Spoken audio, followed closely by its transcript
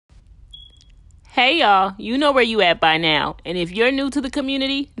Hey y'all, you know where you at by now. And if you're new to the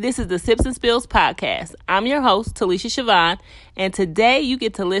community, this is the Sips and Spills podcast. I'm your host, Talisha Siobhan, and today you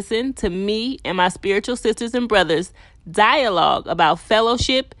get to listen to me and my spiritual sisters and brothers dialogue about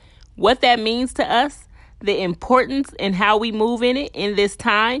fellowship, what that means to us, the importance and how we move in it in this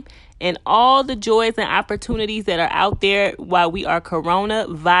time, and all the joys and opportunities that are out there while we are corona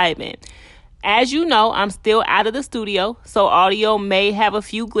vibing. As you know, I'm still out of the studio, so audio may have a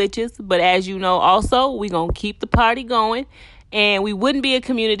few glitches, but as you know also, we're going to keep the party going, and we wouldn't be a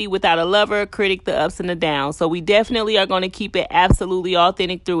community without a lover, a critic, the ups and the downs, so we definitely are going to keep it absolutely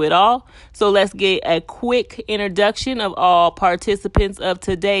authentic through it all. So let's get a quick introduction of all participants of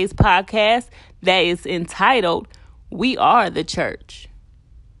today's podcast that is entitled, We Are the Church.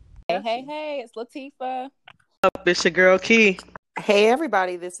 Hey, it's Latifa. It's your girl Key. Hey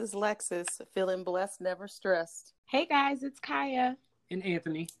everybody, this is Lexus, feeling blessed, never stressed. Hey guys, it's Kaya and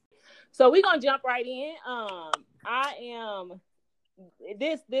Anthony. So we're gonna jump right in. I am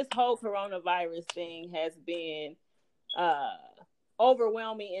this whole coronavirus thing has been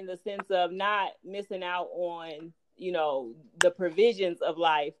overwhelming in the sense of not missing out on, the provisions of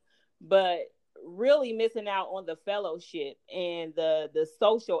life, but really missing out on the fellowship and the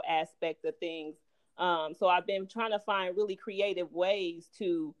social aspect of things. So I've been trying to find really creative ways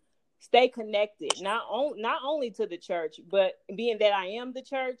to stay connected, not only to the church, but being that I am the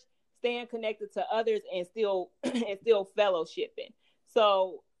church, staying connected to others and still fellowshipping.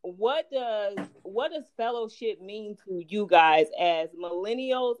 So what does fellowship mean to you guys as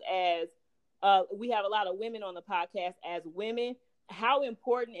millennials, as we have a lot of women on the podcast, as women? How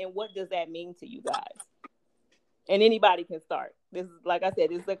important and what does that mean to you guys? And anybody can start. This is, like I said,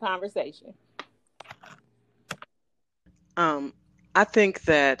 this is a conversation. I think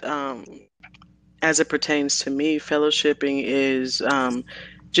that as it pertains to me, fellowshipping is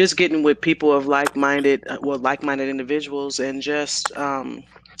just getting with people of like-minded individuals and just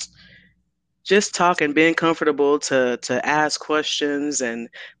talking, being comfortable to ask questions, and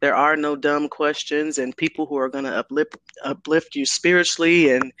there are no dumb questions, and people who are going to uplift you spiritually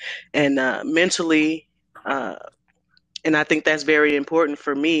and mentally, and I think that's very important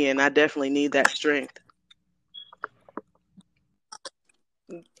for me, and I definitely need that strength.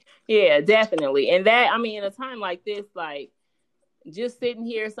 Yeah, definitely. And that, in a time like this, like just sitting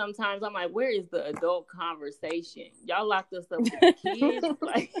here sometimes, I'm like, where is the adult conversation? Y'all locked us up with the kids.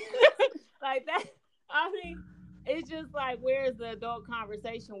 like that. It's just like, where's the adult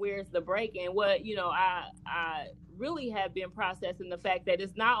conversation? Where's the break? And what, I really have been processing the fact that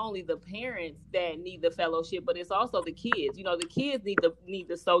it's not only the parents that need the fellowship, but it's also the kids. The kids need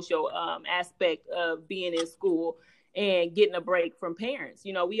the social aspect of being in school and getting a break from parents.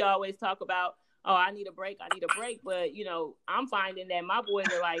 We always talk about, oh, I need a break. But, I'm finding that my boys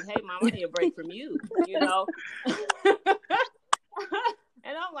are like, hey, mom, I need a break from you,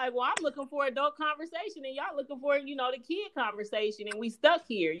 And I'm like, well, I'm looking for adult conversation and y'all looking for, the kid conversation, and we stuck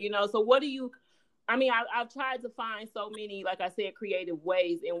here, So what do you, I've tried to find so many, like I said, creative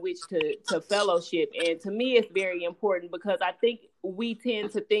ways in which to fellowship. And to me, it's very important because I think we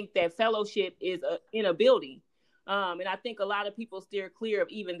tend to think that fellowship is in a building. And I think a lot of people steer clear of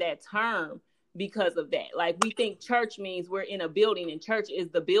even that term because of that. Like, we think church means we're in a building and church is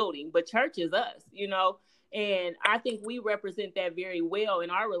the building, but church is us, And I think we represent that very well in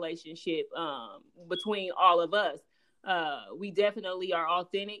our relationship between all of us. We definitely are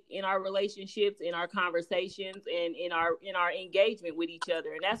authentic in our relationships, in our conversations, and in our engagement with each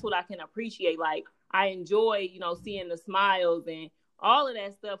other. And that's what I can appreciate. Like, I enjoy, seeing the smiles and all of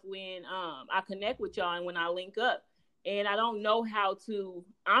that stuff when I connect with y'all and when I link up. And I don't know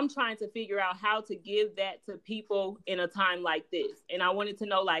I'm trying to figure out how to give that to people in a time like this. And I wanted to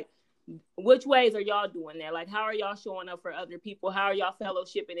know, like, which ways are y'all doing that? Like, how are y'all showing up for other people? How are y'all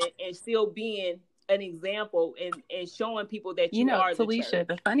fellowshipping and still being an example and showing people that you are the Talisha, church?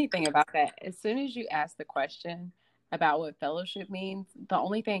 the funny thing about that, as soon as you asked the question about what fellowship means, the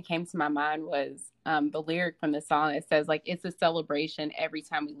only thing that came to my mind was the lyric from the song. It says, like, it's a celebration every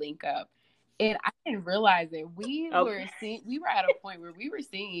time we link up. And I didn't realize it. We were at a point where we were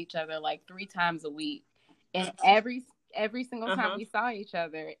seeing each other like 3 times a week. And every single time we saw each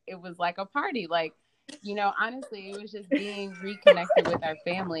other, it was like a party. Like, honestly, it was just being reconnected with our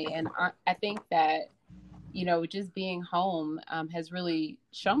family. And I think that, just being home has really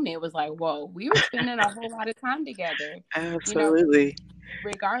shown me, it was like, whoa, we were spending a whole lot of time together. Absolutely.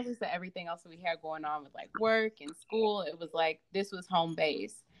 Regardless of everything else that we had going on with like work and school, it was like, this was home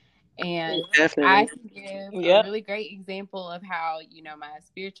base. And Definitely. I can give a really great example of how, my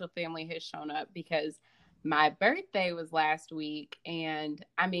spiritual family has shown up, because my birthday was last week. And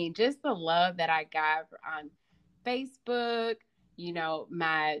I mean, just the love that I got on Facebook, you know,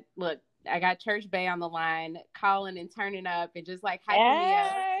 I got Church Bay on the line, calling and turning up and just like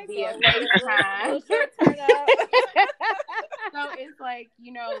hyping me up via FaceTime. So it's like,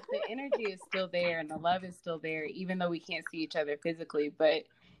 you know, the energy is still there and the love is still there, even though we can't see each other physically. But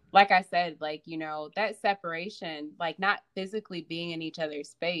like I said, like, you know, that separation, like not physically being in each other's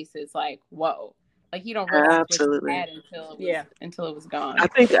space is like, whoa. Like you don't realize what you had until it was gone. I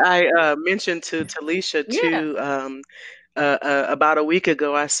think I mentioned to Talisha too, about a week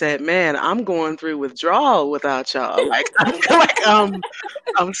ago. I said, "Man, I'm going through withdrawal without y'all. Like I feel like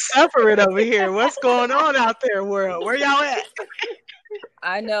I'm suffering over here. What's going on out there, world? Where y'all at?"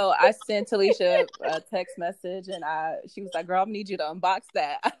 I know. I sent Talisha a text message, and she was like, "Girl, I need you to unbox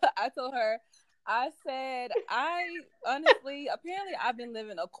that." I told her, I said, apparently I've been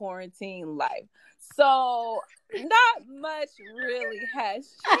living a quarantine life, so not much really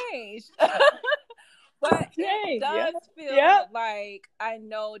has changed. But it does feel like, I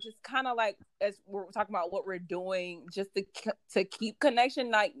know, just kind of like, as we're talking about what we're doing, just to keep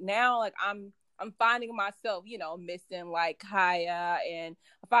connection. Like now, like I'm finding myself, you know, missing like Kaya, and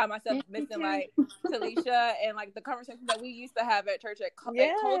I find myself missing like Talisha, and like the conversations that we used to have at church at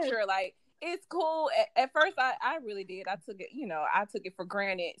Culture. Like it's cool. At first, I really did. I took it for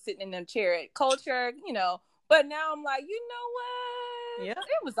granted sitting in them chair at Culture, you know. But now I'm like, you know what? Yeah.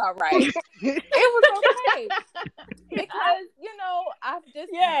 It was all right. It was okay. Because, you know, I've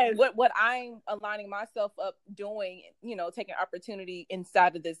just, what I'm aligning myself up doing, you know, taking opportunity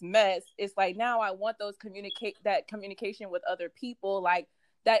inside of this mess, it's like now I want that communication with other people, like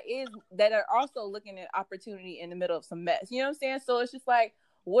that are also looking at opportunity in the middle of some mess. You know what I'm saying? So it's just like,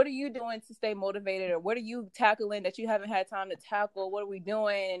 what are you doing to stay motivated, or what are you tackling that you haven't had time to tackle? What are we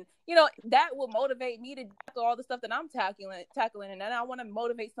doing? And, you know, that will motivate me to tackle all the stuff that I'm tackling. And then I want to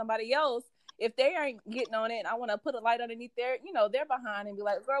motivate somebody else. If they ain't getting on it, I want to put a light underneath their behind and be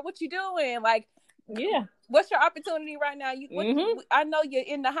like, girl, what you doing? Like, what's your opportunity right now? I know you're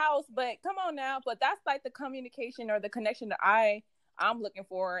in the house, but come on now. But that's like the communication or the connection that I'm looking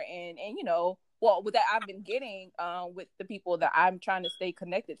for. And, you know, well, with that I've been getting with the people that I'm trying to stay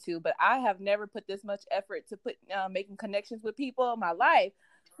connected to, but I have never put this much effort to put making connections with people in my life.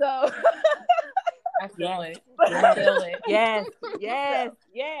 So I feel it. I feel it. Yes.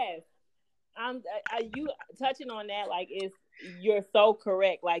 You touching on that, like, you're so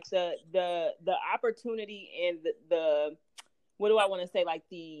correct. Like the opportunity and the what do I want to say? Like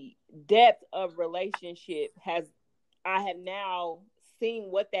the depth of relationship I have now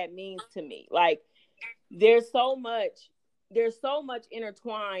seen what that means to me. Like there's so much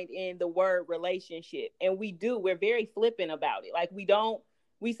intertwined in the word relationship, and we're very flippant about it. Like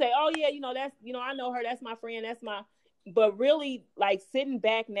we say, oh yeah, you know, that's, you know, I know her, that's my friend, but really, like sitting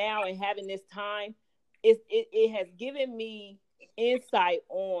back now and having this time, it has given me insight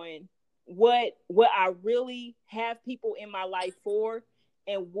on what I really have people in my life for,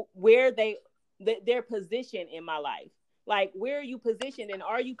 and where their position in my life. Like, where are you positioned, and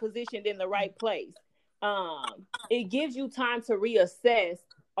are you positioned in the right place? It gives you time to reassess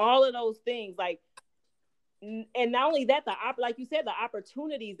all of those things. Like, and not only that, like you said, the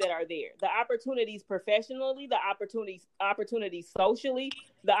opportunities that are there, the opportunities professionally, the opportunities socially,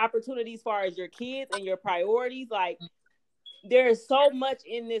 the opportunities as far as your kids and your priorities. Like, there is so much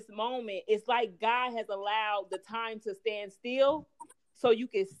in this moment. It's like God has allowed the time to stand still, so you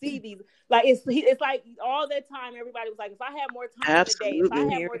can see these. Like it's like all that time everybody was like, if I had more time in the day, if I had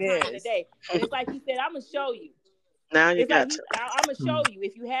more time in the day. And it's like he said, I'm gonna show you. Now you got I'm gonna show you,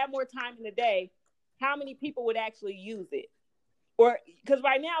 if you had more time in the day, how many people would actually use it. Or because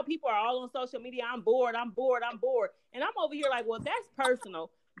right now people are all on social media, I'm bored. And I'm over here like, well, that's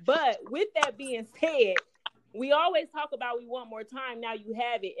personal. But with that being said, we always talk about we want more time. Now you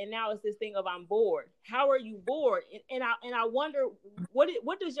have it, and now it's this thing of I'm bored. How are you bored? And I wonder, what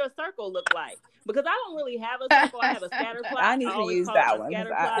does your circle look like? Because I don't really have a circle. I have a scatter plot. I need to use that one. I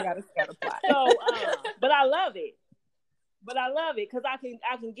got a scatter plot. So, but I love it. Because I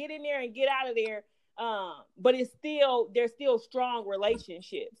can get in there and get out of there. But there's still strong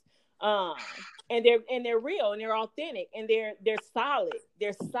relationships. And they're real, and they're authentic, and they're solid.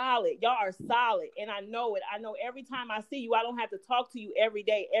 They're solid. Y'all are solid. And I know it. I know every time I see you, I don't have to talk to you every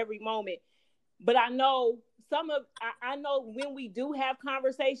day, every moment. But I know I know when we do have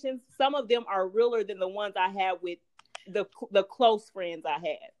conversations, some of them are realer than the ones I have with the close friends I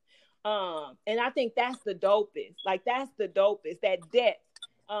have. And I think that's the dopest. Like, that's the dopest, that depth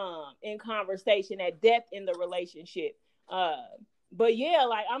in conversation, that depth in the relationship. But yeah,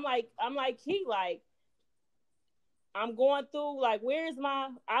 like I'm like Key, like I'm going through, like, where's my,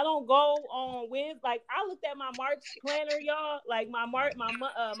 I don't go on with, like, I looked at my March planner, y'all, like my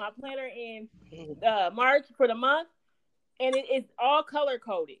planner in March for the month, and it's all color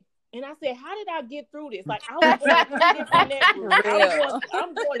coded. And I said, how did I get through this? Like, I was on 3 different net groups.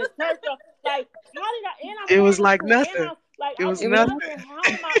 I'm going to church. Like, how did I, and I'm It was going to like school, nothing. and It was I was nothing. wondering, how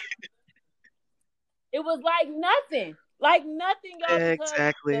am I, it was like nothing. Like nothing, y'all, because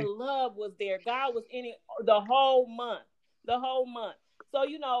Exactly. the love was there. God was in it the whole month. The whole month. So,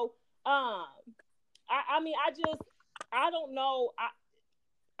 you know, I mean, I don't know.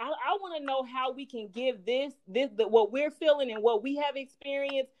 I want to know how we can give what we're feeling and what we have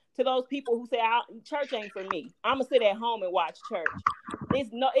experienced to those people who say, church ain't for me. I'm gonna sit at home and watch church.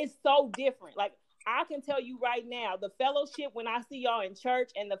 It's so different. Like, I can tell you right now, the fellowship, when I see y'all in church,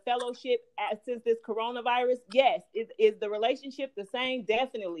 and the fellowship since this coronavirus, yes, is the relationship the same?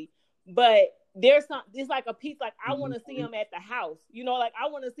 Definitely. But there's it's like a piece, like, I want to see them at the house, you know, like, I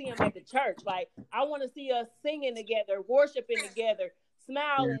want to see them at the church. Like, I want to see us singing together, worshiping together,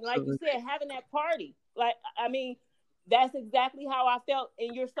 smiling, like you said, having that party. Like, I mean, that's exactly how I felt.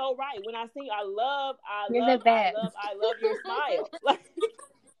 And you're so right. When I sing, I love your smile.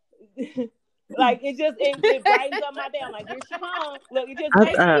 Like it brightens up my day. I'm like, here she comes. Look, it just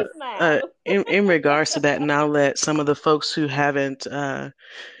makes me smile. In regards to that, and I'll let some of the folks who haven't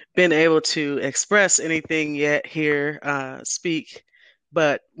been able to express anything yet here speak.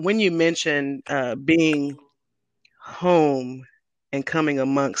 But when you mention being home and coming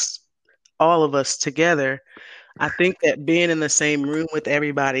amongst all of us together, I think that being in the same room with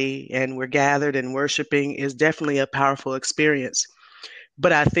everybody and we're gathered and worshiping is definitely a powerful experience.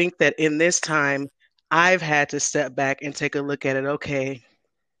 But I think that in this time, I've had to step back and take a look at it, okay,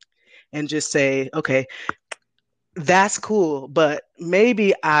 and just say, okay, that's cool, but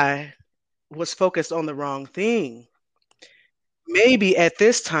maybe I was focused on the wrong thing. Maybe at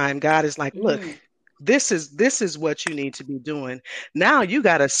this time, God is like, look, this is what you need to be doing. Now you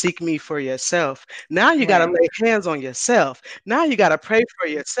got to seek me for yourself. Now you got to lay hands on yourself. Now you got to pray for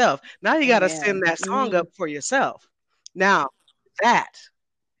yourself. Now you got to send that song up for yourself. Now that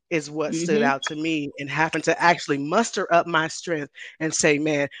is what stood out to me, and having to actually muster up my strength and say,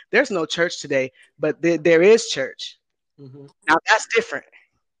 man, there's no church today, but there is church. Now that's different.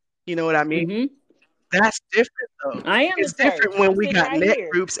 You know what I mean? That's different, though. I am It's the church. different when I'm we sitting got right net here.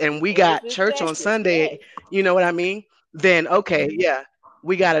 groups and we And got it's church on expected. Sunday. Yes. You know what I mean? Then okay, yeah,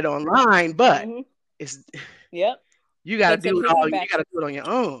 we got it online, but it's you got to But to do it all. You piggyback got to do it on your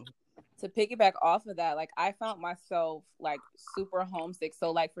own. to piggyback off of that, like, I found myself like super homesick.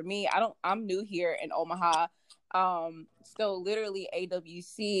 So like for me, I'm new here in Omaha. So literally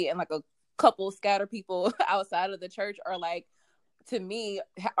AWC and like a couple scatter people outside of the church are like, to me,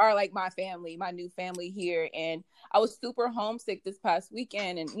 are like my family, my new family here. And I was super homesick this past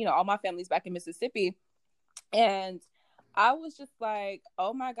weekend, and you know, all my family's back in Mississippi. And I was just like,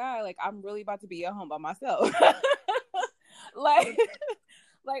 oh my God, like, I'm really about to be at home by myself. like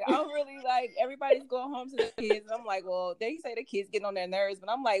I'm really like, everybody's going home to the kids, and I'm like, well, they say the kids getting on their nerves, but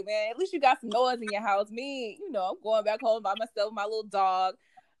I'm like, man, at least you got some noise in your house. Me, you know, I'm going back home by myself, my little dog.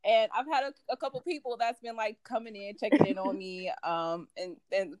 And I've had a couple people that's been like coming in, checking in on me, and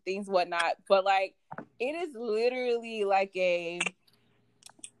things, whatnot. But like, it is literally like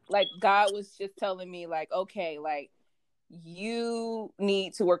God was just telling me, like, okay, like, you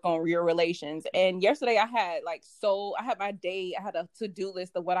need to work on your relations. And yesterday I had my day, I had a to-do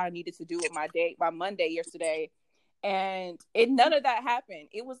list of what I needed to do with my Monday yesterday. And none of that happened.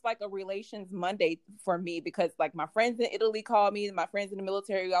 It was like a relations Monday for me, because like my friends in Italy called me, my friends in the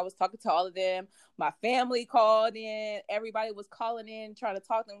military, I was talking to all of them. My family called in. Everybody was calling in, trying to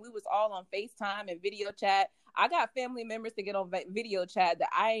talk to them. We was all on FaceTime and video chat. I got family members to get on video chat that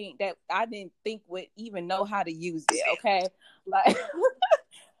I didn't think would even know how to use it. Okay. Like,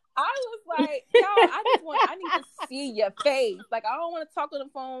 I was like, y'all, I need to see your face. Like, I don't want to talk on the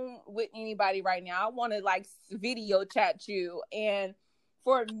phone with anybody right now. I want to like video chat you. And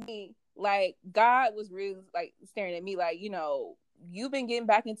for me, like, God was really like staring at me like, you know, you've been getting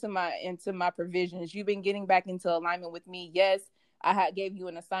back into my provisions. You've been getting back into alignment with me. Yes, I gave you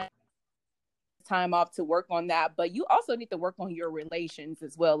an assignment, time off to work on that, but you also need to work on your relations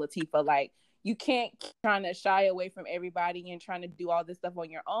as well, Latifah. Like, you can't keep trying to shy away from everybody and trying to do all this stuff on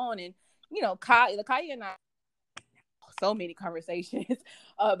your own. And you know, Kaya and I, so many conversations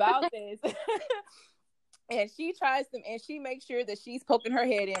about this. And she tries to, and she makes sure that she's poking her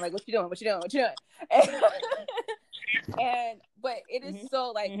head in, like, what you doing? And But it is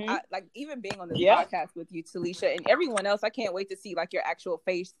so like, like even being on this Yeah. podcast with you, Talisha, and everyone else, I can't wait to see like your actual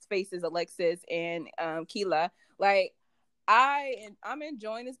faces, Alexis and Keela. Like I'm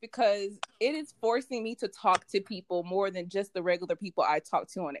enjoying this because it is forcing me to talk to people more than just the regular people I talk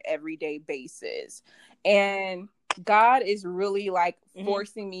to on an everyday basis. And God is really like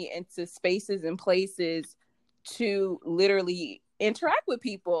forcing me into spaces and places to literally interact with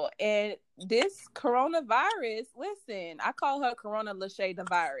people. And this coronavirus, listen, I call her Corona Lachey the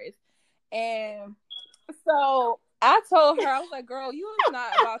virus. And so I told her, I was like, girl, you is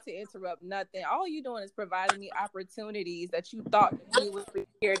not about to interrupt nothing. All you doing is providing me opportunities that you thought you would be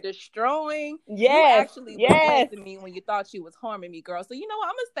here destroying. You actually was blessing me when you thought you was harming me, girl. So you know what?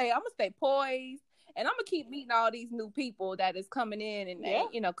 I'm gonna stay poised, and I'm gonna keep meeting all these new people that is coming in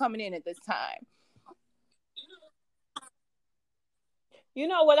and coming in at this time. You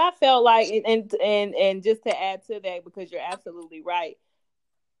know what I felt like, and just to add to that, because you're absolutely right.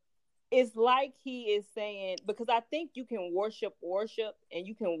 It's like he is saying, because I think you can worship, and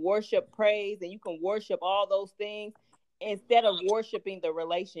you can worship praise, and you can worship all those things instead of worshiping the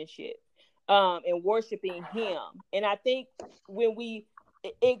relationship, and worshiping him. And I think when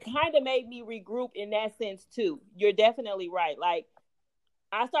it kind of made me regroup in that sense too. You're definitely right. Like,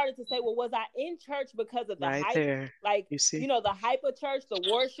 I started to say, well, was I in church because of the hype? There. Like, you see? The hype of church, the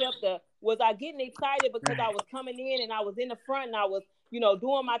worship, was I getting excited because I was coming in and I was in the front and I was,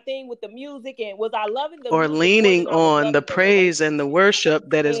 doing my thing with the music, and was I loving the or music leaning more than I was on the loving the praise and the worship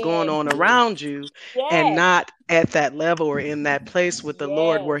that is going And on around you, and yes, not at that level or in that place with the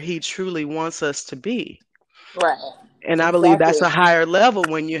Lord yes, where he truly wants us to be. right, And I believe exactly. that's a higher level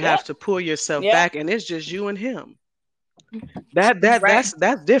when you have Yep, to pull yourself yep, back and it's just you and him. Right.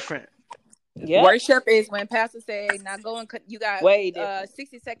 That's different. yep. Worship is when pastor say, now go and you got Way different.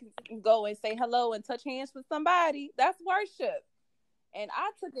 60 seconds to go and say hello and touch hands with somebody. That's worship. And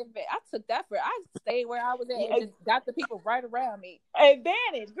I took that for, I stayed where I was at and just got the people right around me.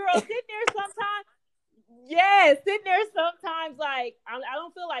 Advantage, girl. Sitting there sometimes. Yes, sitting there sometimes like I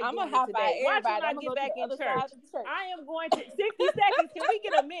don't feel like I'm doing gonna it today. Watch when I get back in church. I am going to 60 seconds. Can we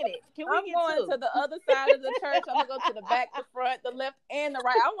get a minute? I'm going to the other side of the church. I'm gonna go to the back, the front, the left, and the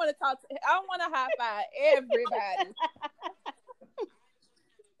right. I want to high five everybody.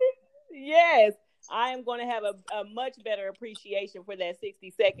 Yes, I am going to have a much better appreciation for that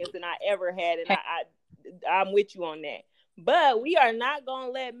 60 seconds than I ever had, and I'm with you on that. But we are not going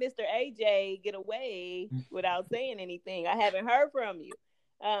to let Mr. AJ get away without saying anything. I haven't heard from you.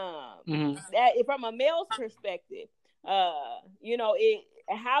 That from a male's perspective, how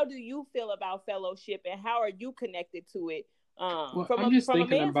do you feel about fellowship, and how are you connected to it? From I'm just from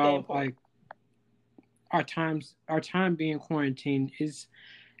thinking a man's about standpoint. like our time being quarantined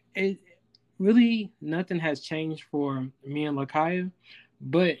it really nothing has changed for me and Lakaya,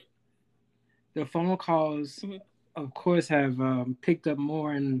 but the phone calls, of course, have picked up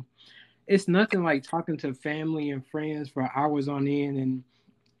more, and it's nothing like talking to family and friends for hours on end and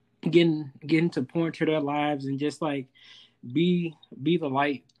getting to pour into their lives and just like be the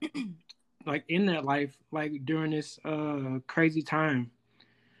light like in that life, like during this crazy time.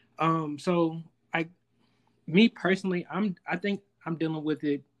 So me personally, I think I'm dealing with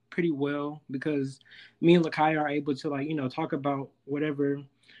it pretty well because me and Lakaya are able to talk about whatever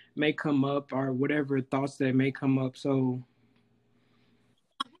may come up or whatever thoughts that may come up. So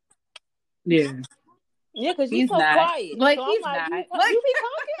yeah. Yeah, because you're so quiet. Like, so he's I'm like, not. You be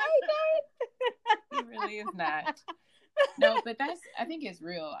talking, AJ? He really is not. No, but I think it's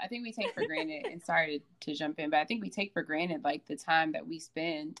real. I think we take for granted, and sorry to jump in, but I think we take for granted like the time that we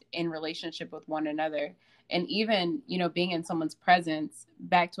spend in relationship with one another. And even, being in someone's presence,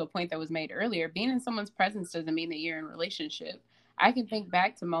 back to a point that was made earlier, being in someone's presence doesn't mean that you're in a relationship. I can think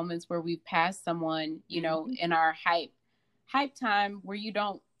back to moments where we've passed someone, in our hype time where you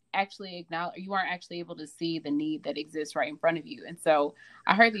don't actually acknowledge, you aren't actually able to see the need that exists right in front of you. And so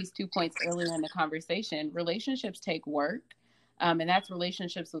I heard these 2 points earlier in the conversation. Relationships take work, and that's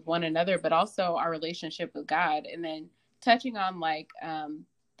relationships with one another, but also our relationship with God. And then touching on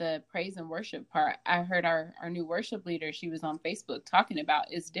the praise and worship part, I heard our new worship leader, she was on Facebook talking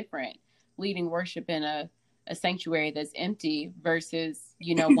about is different leading worship in a sanctuary that's empty versus,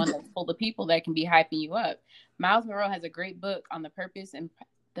 one that's full of people that can be hyping you up. Miles Monroe has a great book on the purpose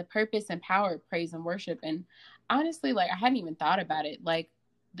and power of praise and worship. And honestly, I hadn't even thought about it. Like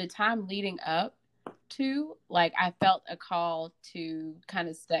the time leading up to, I felt a call to kind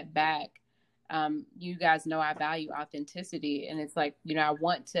of step back. You guys know I value authenticity, and it's I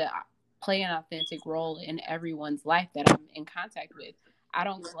want to play an authentic role in everyone's life that I'm in contact with. I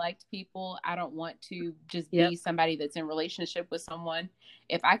don't collect people. I don't want to just Yep. be somebody that's in relationship with someone.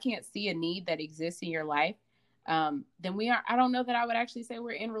 If I can't see a need that exists in your life, then I don't know that I would actually say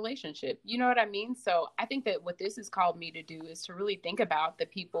we're in relationship. You know what I mean? So I think that what this has called me to do is to really think about the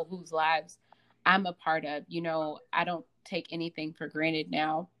people whose lives I'm a part of. You know, I don't take anything for granted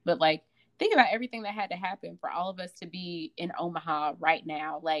now, but like, think about everything that had to happen for all of us to be in Omaha right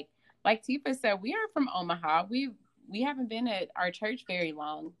now. Like Tifa said, we are from Omaha. We haven't been at our church very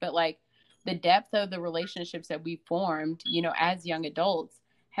long, but like the depth of the relationships that we formed, you know, as young adults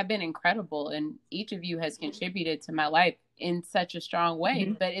have been incredible. And each of you has contributed to my life in such a strong way,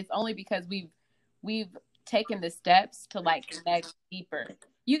 Mm-hmm. but it's only because we've taken the steps to like connect deeper.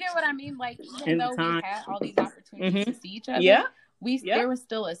 You get what I mean? Like, even In the though we time. had all these opportunities Mm-hmm. to see each other, Yeah. there was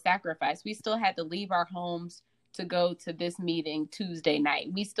still a sacrifice. We still had to leave our homes to go to this meeting Tuesday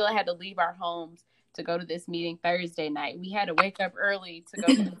night. We still had to leave our homes to go to this meeting Thursday night. We had to wake up early to go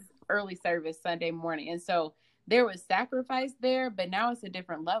to this early service Sunday morning. And so there was sacrifice there, but now it's a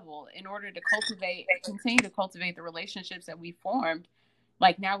different level. In order to continue to cultivate the relationships that we formed,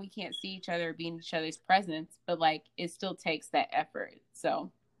 like now we can't see each other, be in each other's presence, but like it still takes that effort.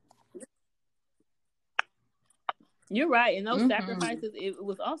 So you're right. And those sacrifices, it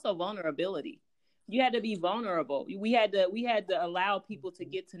was also vulnerability. You had to be vulnerable. We had to allow people to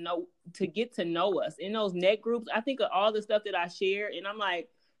get to know us in those net groups. I think of all the stuff that I shared, and I'm like,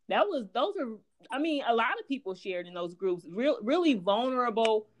 a lot of people shared in those groups, really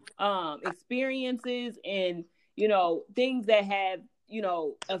vulnerable experiences and, you know, things that have, you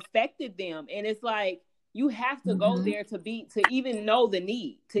know, affected them. And it's like, you have to go there to even know the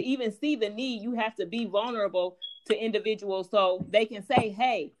need, to even see the need. You have to be vulnerable to individuals so they can say,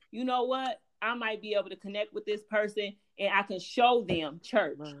 hey, you know what? I might be able to connect with this person and I can show them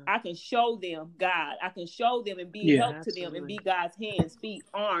church. Wow. I can show them God. I can show them and be help to them and be God's hands, feet,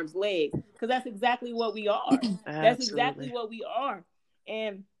 arms, legs. Because that's exactly what we are. That's exactly what we are.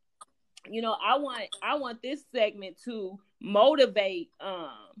 And, you know, I want this segment to motivate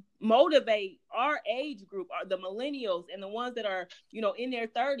our age group, the millennials and the ones that are, you know, in their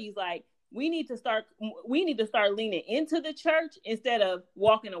 30s. Like, we need to start leaning into the church instead of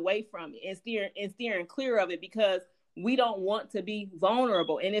walking away from it and steering clear of it, because we don't want to be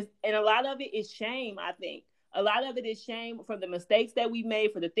vulnerable. And a lot of it is shame. I think a lot of it is shame for the mistakes that we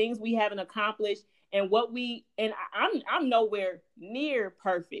made, for the things we haven't accomplished, and I'm nowhere near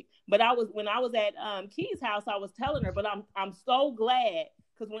perfect. But when I was at Key's house, I was telling her, but I'm so glad.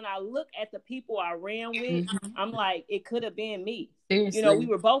 Because when I look at the people I ran with, I'm like, it could have been me. Seriously. You know, we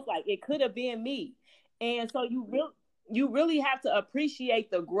were both like, it could have been me. And so you really have to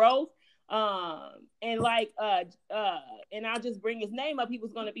appreciate the growth. And like, and I'll just bring his name up. He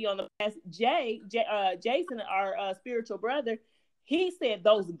was going to be on the past. Jason, our spiritual brother, he said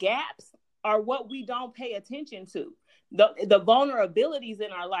those gaps are what we don't pay attention to. The vulnerabilities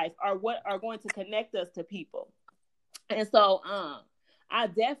in our life are what are going to connect us to people. And so, I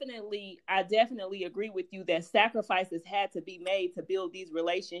definitely agree with you that sacrifices had to be made to build these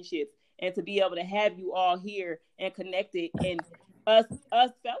relationships and to be able to have you all here and connected and us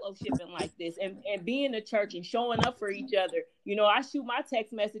fellowshipping like this and being a church and showing up for each other. You know, I shoot my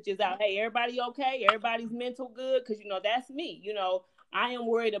text messages out. Hey, everybody okay? Everybody's mental good? Because, you know, that's me. You know, I am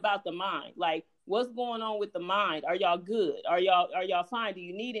worried about the mind. Like, what's going on with the mind? Are y'all good? Are y'all fine? Do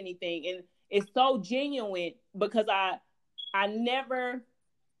you need anything? And it's so genuine because I never,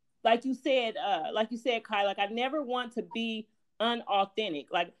 like you said, Kai, like I never want to be unauthentic.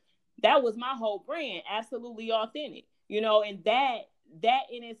 Like that was my whole brand, absolutely authentic, you know, and that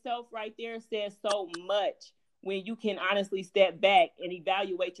in itself right there says so much when you can honestly step back and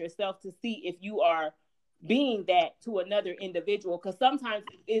evaluate yourself to see if you are being that to another individual. Because sometimes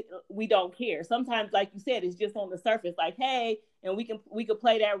we don't care. Sometimes, like you said, it's just on the surface, like, hey, and we can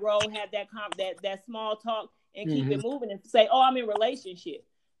play that role, have that small talk, and keep it moving and say, oh, I'm in relationship.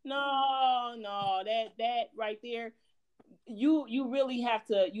 No, that right there, you really have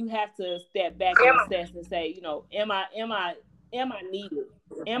to step back and assess and say, you know, am I needed?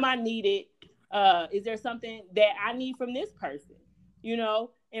 Am I needed? Is there something that I need from this person? You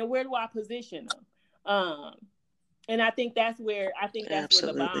know, and where do I position them? And I think that's where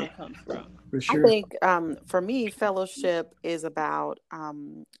the bond comes from. For sure. I think for me, fellowship is about,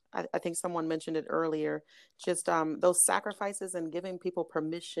 I think someone mentioned it earlier, just those sacrifices and giving people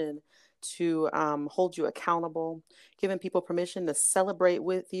permission to hold you accountable, giving people permission to celebrate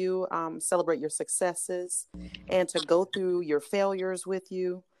with you, celebrate your successes, and to go through your failures with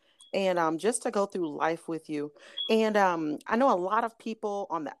you, and just to go through life with you. And I know a lot of people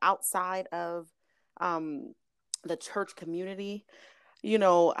on the outside of the church community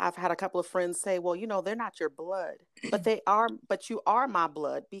I've had a couple of friends say, well, they're not your blood, but you are my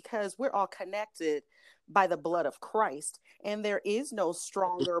blood, because we're all connected by the blood of Christ. And there is no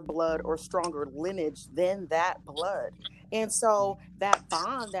stronger blood or stronger lineage than that blood. And so that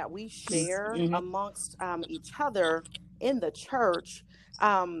bond that we share Mm-hmm. amongst each other in the church,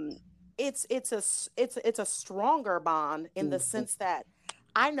 um, it's a stronger bond in the sense that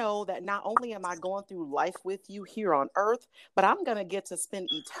I know that not only am I going through life with you here on earth, but I'm going to get to spend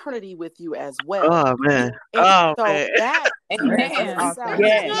eternity with you as well. Oh man. And Oh so man. that That is Amen. awesome.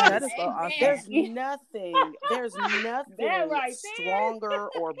 Yes. That is so awesome. there's That nothing right there. stronger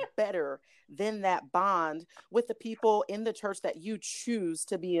or better than that bond with the people in the church that you choose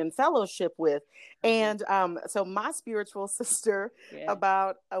to be in fellowship with. And so my spiritual sister, Yeah.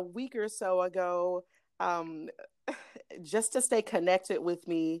 about a week or so ago, just to stay connected with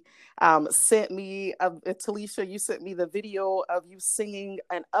me, sent me, Talisha, you sent me the video of you singing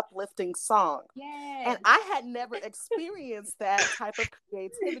an uplifting song. Yes. And I had never experienced that type of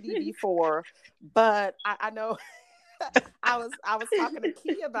creativity before, but I know I was talking to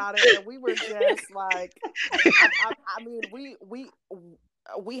Key about it, and we were just like, I mean,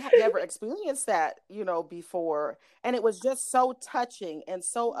 we had never experienced that, before, and it was just so touching and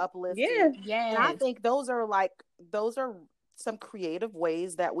so uplifting. Yeah. Yes. And I think those are some creative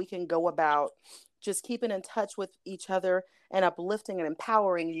ways that we can go about just keeping in touch with each other and uplifting and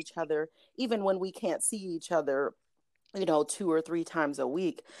empowering each other, even when we can't see each other, 2 or 3 times a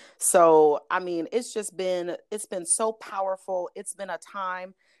week. So, I mean, it's been so powerful. It's been a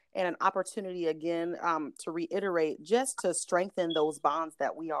time and an opportunity again, to reiterate, just to strengthen those bonds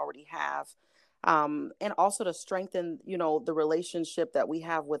that we already have. And also to strengthen, the relationship that we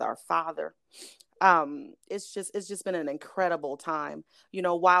have with our Father. It's just been an incredible time.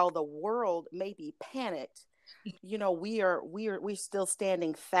 While the world may be panicked, we're still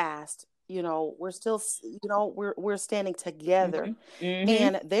standing fast. We're still, we're standing together. Mm-hmm.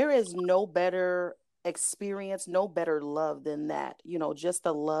 And there is no better experience, no better love than that. Just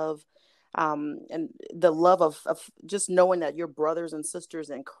the love, and the love of just knowing that your brothers and sisters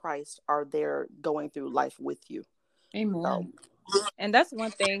in Christ are there going through life with you. Amen. So, And that's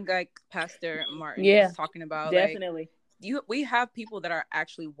one thing, like Pastor Martin Yeah, was talking about. definitely. We have people that are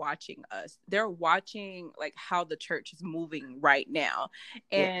actually watching us. They're watching like how the church is moving right now,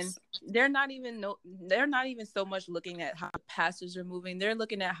 and yes. they're not even so much looking at how the pastors are moving. They're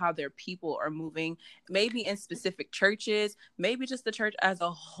looking at how their people are moving, maybe in specific churches, maybe just the church as a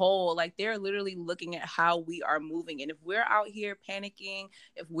whole. Like, they're literally looking at how we are moving. And if we're out here panicking,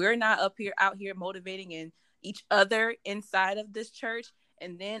 if we're not out here motivating and each other inside of this church,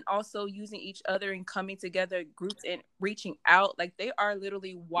 and then also using each other and coming together, groups, and reaching out, like, they are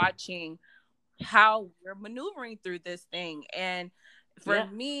literally watching how we're maneuvering through this thing. And for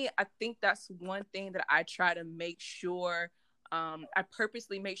me, I think that's one thing that I try to make sure, I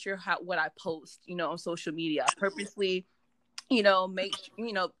purposely make sure what I post, on social media. I purposely,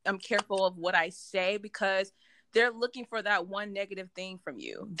 I'm careful of what I say, because they're looking for that one negative thing from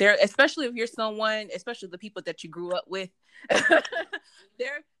you. Especially if you're someone, especially the people that you grew up with,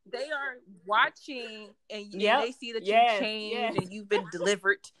 they are watching, and they see that you've changed and you've been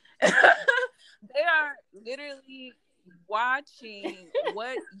delivered. They are literally watching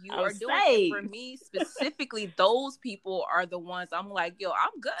what you are doing. And for me specifically, those people are the ones I'm like, yo,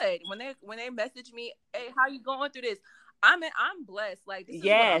 I'm good. When they message me, hey, how you going through this? I'm blessed. Like, this is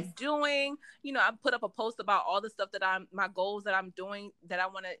what I'm doing. I put up a post about all the stuff my goals that I'm doing, that I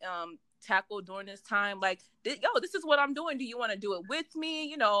want to tackle during this time. Like, this is what I'm doing. Do you want to do it with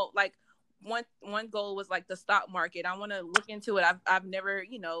me? Like, one goal was like the stock market. I want to look into it. I've never,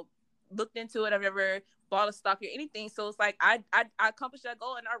 looked into it. I've never bought a stock or anything. So it's like, I accomplished that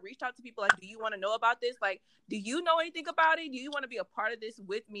goal, and I reached out to people like, do you want to know about this? Like, do you know anything about it? Do you want to be a part of this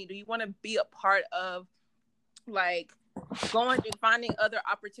with me? Do you want to be a part of, like, going and finding other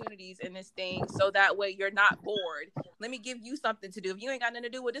opportunities in this thing, so that way you're not bored? Let me give you something to do. If you ain't got nothing to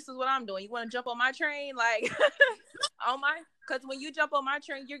do, well, this is what I'm doing. You want to jump on my train? Like, because when you jump on my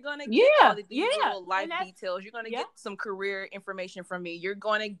train, you're going to get all these little life details. You're going to get some career information from me. You're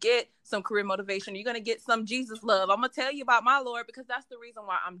going to get some career motivation. You're going to get some Jesus love. I'm going to tell you about my Lord, because that's the reason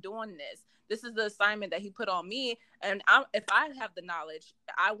why I'm doing this. This is the assignment that he put on me. And if I have the knowledge,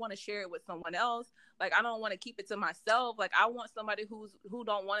 I want to share it with someone else. Like, I don't want to keep it to myself. Like, I want somebody who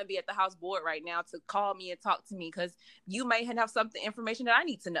don't want to be at the house bored right now to call me and talk to me, because you may have information that I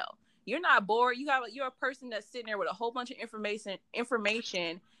need to know. You're not bored. You're a person that's sitting there with a whole bunch of information,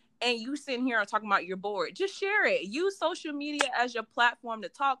 and you sitting here and talking about you're bored. Just share it. Use social media as your platform to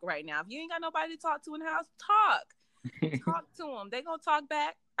talk right now. If you ain't got nobody to talk to in the house, talk. talk to them. They gonna talk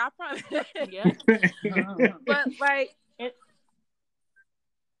back. I promise. Yeah. But like,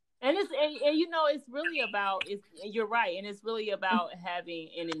 and it's and you know, it's really about, you're right, and it's really about having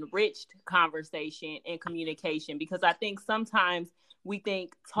an enriched conversation and communication, because I think sometimes we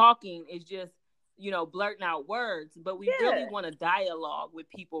think talking is just, you know, blurting out words, but we really want a dialogue with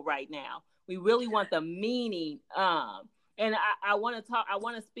people right now. We really want the meaning. And I want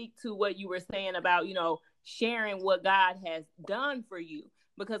to speak to what you were saying about, you know, sharing what God has done for you.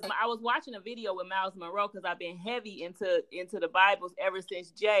 Because I was watching a video with Miles Monroe, because I've been heavy into the Bibles ever since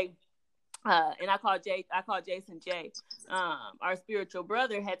Jay, and I call Jason Jay, our spiritual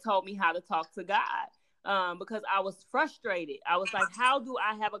brother, had told me how to talk to God, because I was frustrated. I was like, how do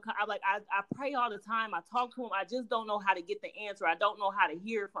I have I pray all the time. I talk to him. I just don't know how to get the answer. I don't know how to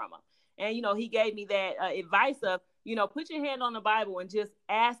hear from him. And, you know, he gave me that advice of, you know, put your hand on the Bible and just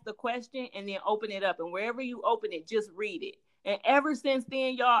ask the question and then open it up. And wherever you open it, just read it. And ever since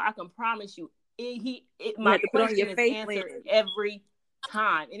then, y'all, I can promise you, my question is answered every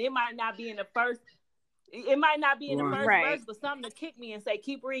time. And it might not be in the first, verse, but something to kick me and say,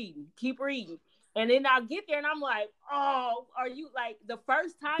 keep reading. And then I'll get there and I'm like, oh, are you, like, the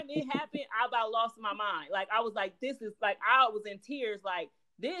first time it happened, I about lost my mind. Like, I was like, this is, like, I was in tears, like,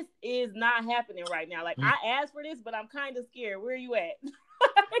 this is not happening right now. Like, I asked for this, but I'm kind of scared. Where are you at?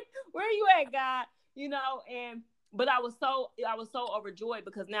 Where are you at, God? You know, but I was so overjoyed,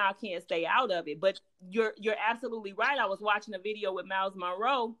 because now I can't stay out of it. But you're absolutely right. I was watching a video with Miles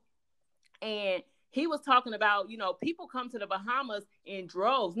Monroe, and he was talking about, you know, people come to the Bahamas in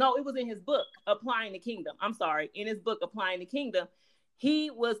droves. No, it was in his book, Applying the Kingdom. I'm sorry. In his book, Applying the Kingdom, he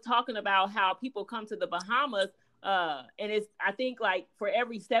was talking about how people come to the Bahamas, and it's, I think, like, for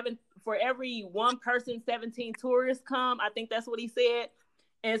every one person, 17 tourists come. I think that's what he said.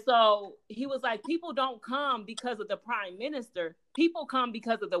 And so he was like, people don't come because of the prime minister. People come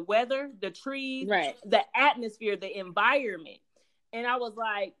because of the weather, the trees, the atmosphere, the environment. And I was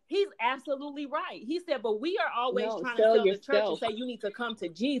like, he's absolutely right. He said, but we are always trying to tell the church and say, you need to come to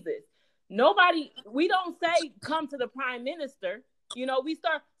Jesus. We don't say come to the prime minister. You know,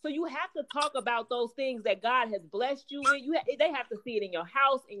 so you have to talk about those things that God has blessed you with. They have to see it in your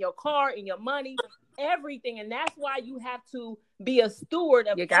house, in your car, in your money, everything. And that's why you have to be a steward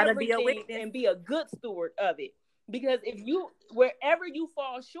of everything and be a good steward of it. Because wherever you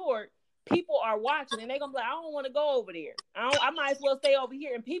fall short, people are watching and they're gonna be like, I don't want to go over there. I might as well stay over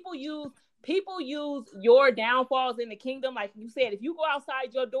here. And people use your downfalls in the kingdom. Like you said, if you go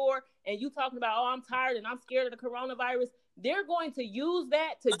outside your door and you talking about, oh, I'm tired and I'm scared of the coronavirus, they're going to use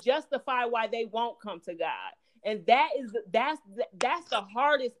that to justify why they won't come to God. And that's the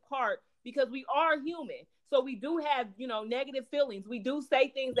hardest part, because we are human. So we do have, you know, negative feelings. We do say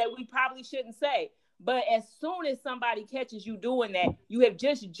things that we probably shouldn't say. But as soon as somebody catches you doing that, you have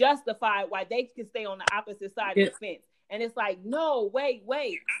just justified why they can stay on the opposite side of the fence. And it's like, no, wait.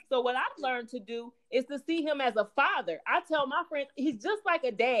 So what I've learned to do is to see him as a father. I tell my friends, he's just like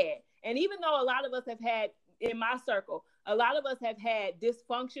a dad. And even though a lot of us have had, in my circle, a lot of us have had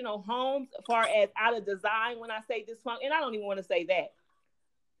dysfunctional homes as far as out of design. When I say dysfunctional, and I don't even want to say that.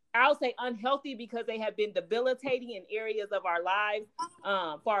 I'll say unhealthy, because they have been debilitating in areas of our lives,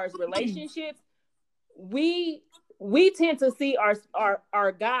 as far as relationships. We tend to see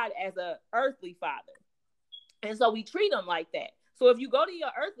our God as a earthly father. And so we treat him like that. So if you go to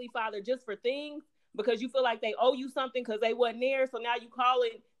your earthly father just for things, because you feel like they owe you something because they wasn't there, so now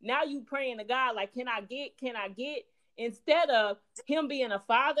you praying to God like, can I get, instead of him being a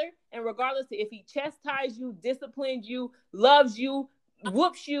father, and regardless of if he chastises you, disciplines you, loves you,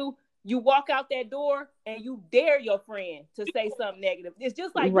 whoops you, you walk out that door and you dare your friend to say something negative. It's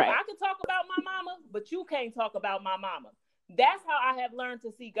just like, I can talk about my mama, but you can't talk about my mama. That's how I have learned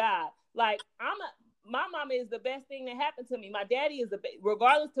to see God. Like, my mama is the best thing that happened to me. My daddy is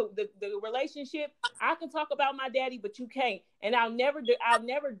regardless to the relationship, I can talk about my daddy, but you can't. And I'll never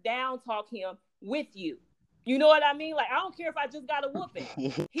down talk him with you. You know what I mean? Like, I don't care if I just got a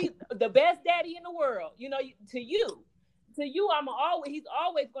whooping. He's the best daddy in the world, you know, to you. To you, he's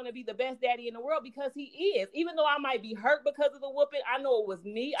always going to be the best daddy in the world, because he is. Even though I might be hurt because of the whooping, I know it was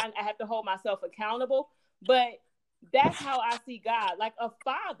me. I have to hold myself accountable. But that's how I see God, like a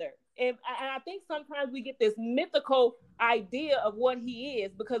father. And I think sometimes we get this mythical idea of what he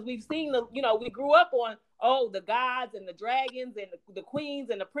is, because we've seen we grew up on, the gods and the dragons and the queens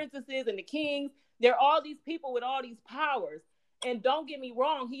and the princesses and the kings. They're all these people with all these powers. And don't get me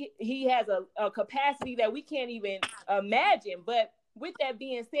wrong, he has a capacity that we can't even imagine. But with that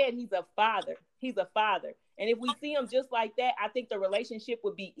being said, he's a father. He's a father. And if we see him just like that, I think the relationship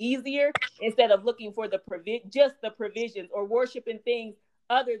would be easier instead of looking for just the provisions or worshiping things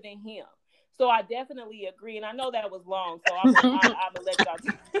other than him. So I definitely agree. And I know that was long, so I'm gonna let y'all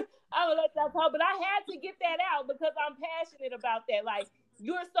I'm gonna let y'all talk, but I had to get that out because I'm passionate about that. Like,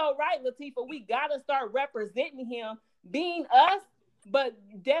 you're so right, Latifah. We gotta start representing him, being us, but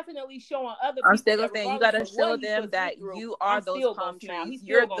definitely showing other people. I'm still gonna say, you gotta show them that you are those palm trees.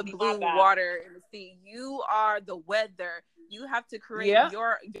 You're the blue water in the sea. You are the weather. You have to create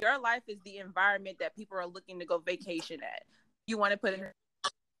your life is the environment that people are looking to go vacation at. You want to put in,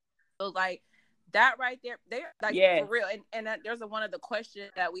 so like that right there, they're like for real. And there's one of the questions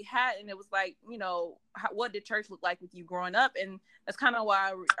that we had, and it was like, you know, what did church look like with you growing up? And that's kind of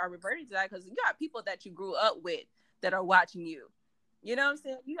why I reverted to that, because you got people that you grew up with that are watching you. You know what I'm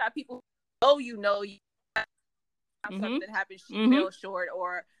saying? You got people something happened, she fell short,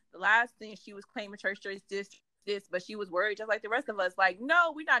 or the last thing she was claiming church is this, but she was worried just like the rest of us. Like,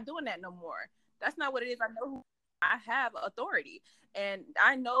 no, we're not doing that no more. That's not what it is. I know I have authority, and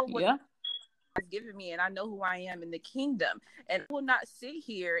I know what has given me, and I know who I am in the kingdom, and I will not sit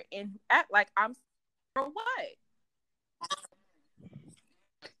here and act like I'm for what.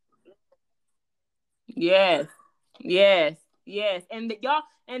 Yes. And y'all,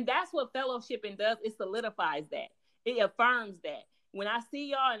 and that's what fellowshipping does. It solidifies that. It affirms that. When I see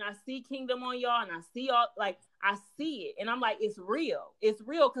y'all and I see kingdom on y'all and I see y'all, like, I see it, and I'm like, it's real. It's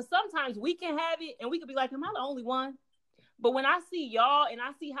real, because sometimes we can have it and we could be like, am I the only one? But when I see y'all and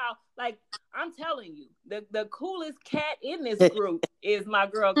I see how, like, I'm telling you, the coolest cat in this group is my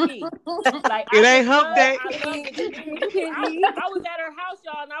girl Key. Like, it ain't hump day. I was at her house,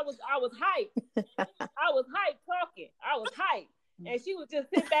 y'all, and I was hyped. I was hyped talking. I was hyped, and she would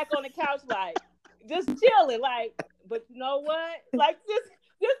just sit back on the couch, like, just chilling, like. But you know what? Like, this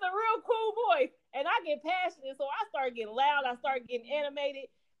a real cool voice, and I get passionate, so I start getting loud. I start getting animated.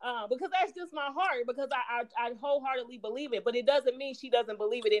 Because that's just my heart, because I wholeheartedly believe it, but it doesn't mean she doesn't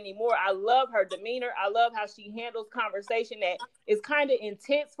believe it anymore. I love her demeanor. I love how she handles conversation that is kind of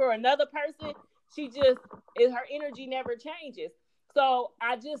intense for another person. Her energy never changes. So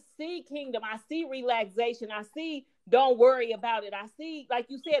I just see kingdom. I see relaxation. I see don't worry about it. I see, like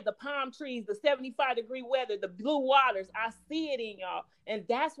you said, the palm trees, the 75-degree weather, the blue waters. I see it in y'all. And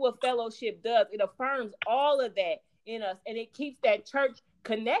that's what fellowship does. It affirms all of that in us, and it keeps that church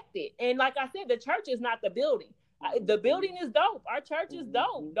connected. And like I said, the church is not the building. The building is dope. Our church is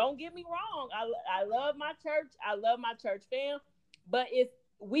dope. Don't get me wrong. I love my church. I love my church fam. But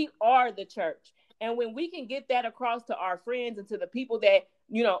we are the church. And when we can get that across to our friends and to the people that,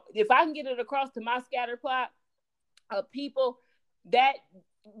 you know, if I can get it across to my scatter plot of people, that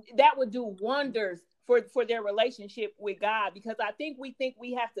would do wonders for their relationship with God. Because I think we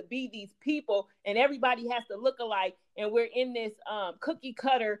have to be these people, and everybody has to look alike, and we're in this cookie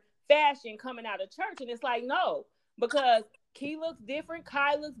cutter fashion coming out of church. And it's like, no, because Key looks different,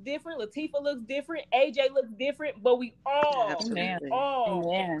 Kai looks different, Latifah looks different, AJ looks different, but we all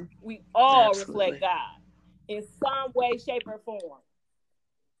reflect God in some way, shape, or form.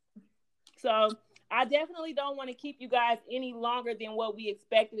 So I definitely don't want to keep you guys any longer than what we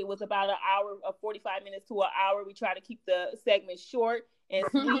expected. It was about an hour, 45 minutes to an hour. We try to keep the segment short and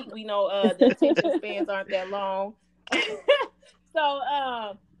sweet. We know the attention spans aren't that long. So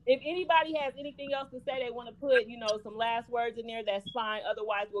if anybody has anything else to say, they want to put, you know, some last words in there, that's fine.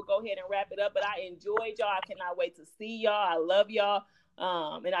 Otherwise, we'll go ahead and wrap it up. But I enjoyed y'all. I cannot wait to see y'all. I love y'all.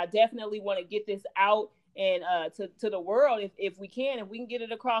 And I definitely want to get this out and to the world if we can get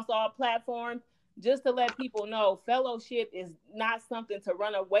it across all platforms, just to let people know fellowship is not something to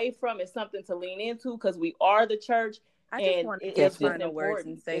run away from. It's something to lean into, because we are the church. I just want to get final words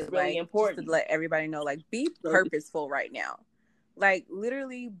and say, it's really important, just to let everybody know, like, be purposeful right now. Like,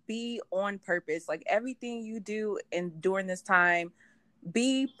 literally be on purpose. Like, everything you do during this time,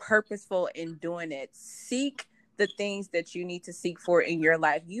 be purposeful in doing it. Seek the things that you need to seek for in your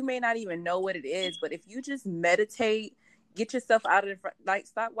life. You may not even know what it is, but if you just meditate, get yourself out of the front, like,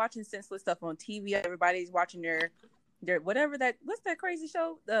 stop watching senseless stuff on TV. Everybody's watching their whatever what's that crazy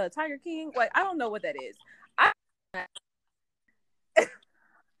show? The Tiger King? Like, I don't know what that is. I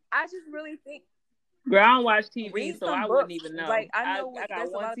just really think, girl, I don't watch TV, so I wouldn't even know. Like, I know I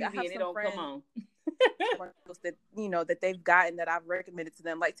got one TV and it don't come on. That, you know, that they've gotten that I've recommended to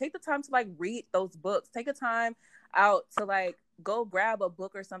them. Like, take the time to, like, read those books. Take a time out to, like, go grab a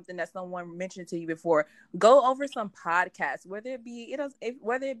book or something that someone mentioned to you before. Go over some podcasts, whether it be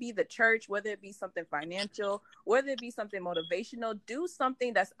the church, whether it be something financial, whether it be something motivational. Do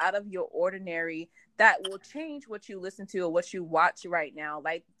something that's out of your ordinary that will change what you listen to or what you watch right now.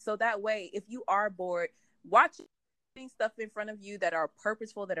 Like, so that way, if you are bored, watching stuff in front of you that are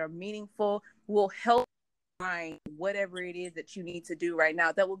purposeful, that are meaningful, will help find whatever it is that you need to do right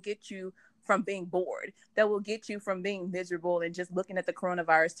now that will get you from being bored, that will get you from being miserable and just looking at the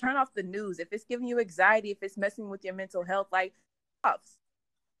coronavirus. Turn off the news. If it's giving you anxiety, if it's messing with your mental health, like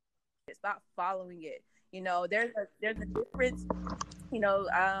stop following it. You know, there's a difference. You know,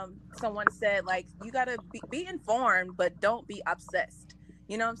 someone said, like, you gotta be informed, but don't be obsessed.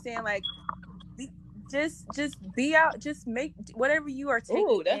 You know what I'm saying? Like, just be out, just make whatever you are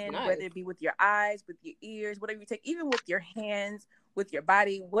taking in, nice. Whether it be with your eyes, with your ears, whatever you take, even with your hands, with your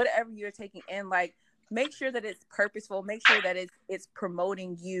body, whatever you're taking in, like, make sure that it's purposeful, make sure that it's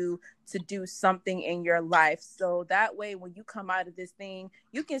promoting you to do something in your life. So that way, when you come out of this thing,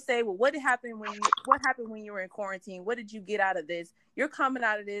 you can say, well, what happened when you were in quarantine? What did you get out of this? You're coming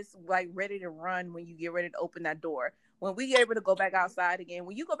out of this like ready to run when you get ready to open that door. When we get able to go back outside again,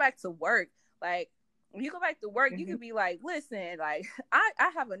 when you go back to work, like, when you go back to work, you can be like, listen, like,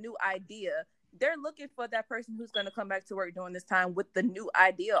 I have a new idea. They're looking for that person who's going to come back to work during this time with the new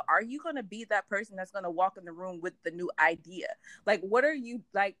idea. Are you going to be that person that's going to walk in the room with the new idea? Like, what are you,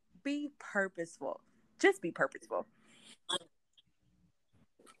 like, be purposeful. Just be purposeful.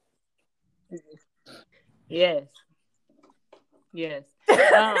 Yes. Yes.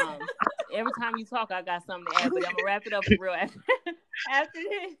 Every time you talk, I got something to add, but I'm gonna wrap it up for real after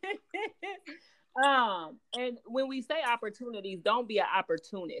this. And when we say opportunities, don't be an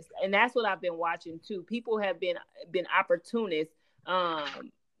opportunist, and that's what I've been watching too. People have been opportunists,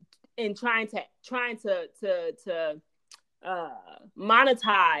 in trying to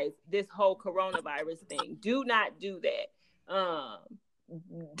monetize this whole coronavirus thing. Do not do that.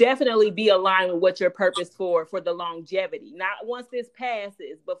 Definitely be aligned with what your purpose for the longevity, not once this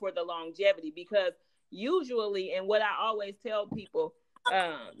passes, but for the longevity. Because usually, and what I always tell people,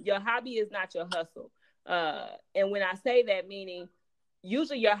 your hobby is not your hustle. And when I say that, meaning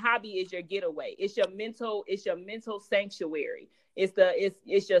usually your hobby is your getaway. It's your mental sanctuary.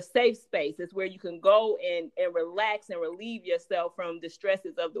 It's your safe space. It's where you can go and relax and relieve yourself from the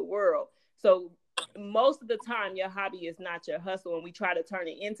stresses of the world. So most of the time, your hobby is not your hustle, and we try to turn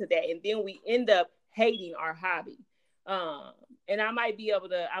it into that, and then we end up hating our hobby. And I might be able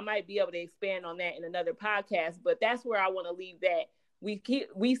to expand on that in another podcast, but that's where I want to leave that.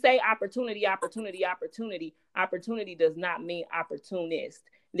 We say opportunity. Opportunity does not mean opportunist.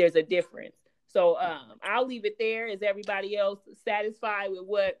 There's a difference. So I'll leave it there. Is everybody else satisfied with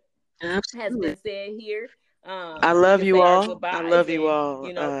what has been said here? I love you all. I love you all.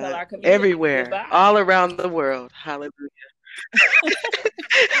 You know, tell our community everywhere, goodbye. all around the world. Hallelujah.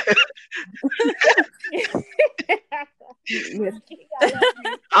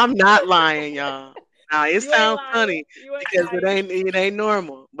 I'm not lying, y'all. Now it sounds funny because it ain't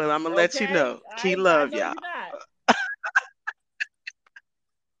normal, but I'm gonna let you know. Key love, y'all.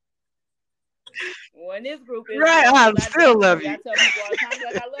 When this group is right, I still love you. I tell people all the time,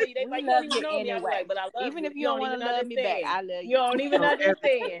 like, I love you. They like, you don't even know me. I'm like, but I love even you. if you don't want to love me back, I love you. You don't even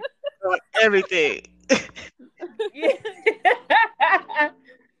understand. Everything.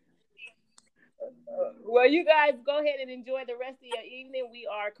 Well, you guys go ahead and enjoy the rest of your evening. We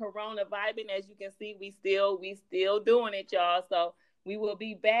are Corona vibing. As you can see, we still doing it, y'all. So we will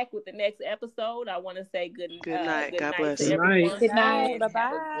be back with the next episode. I want to say good night. God bless. To everyone. Good night. Bye-bye.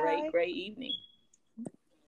 Have a great evening.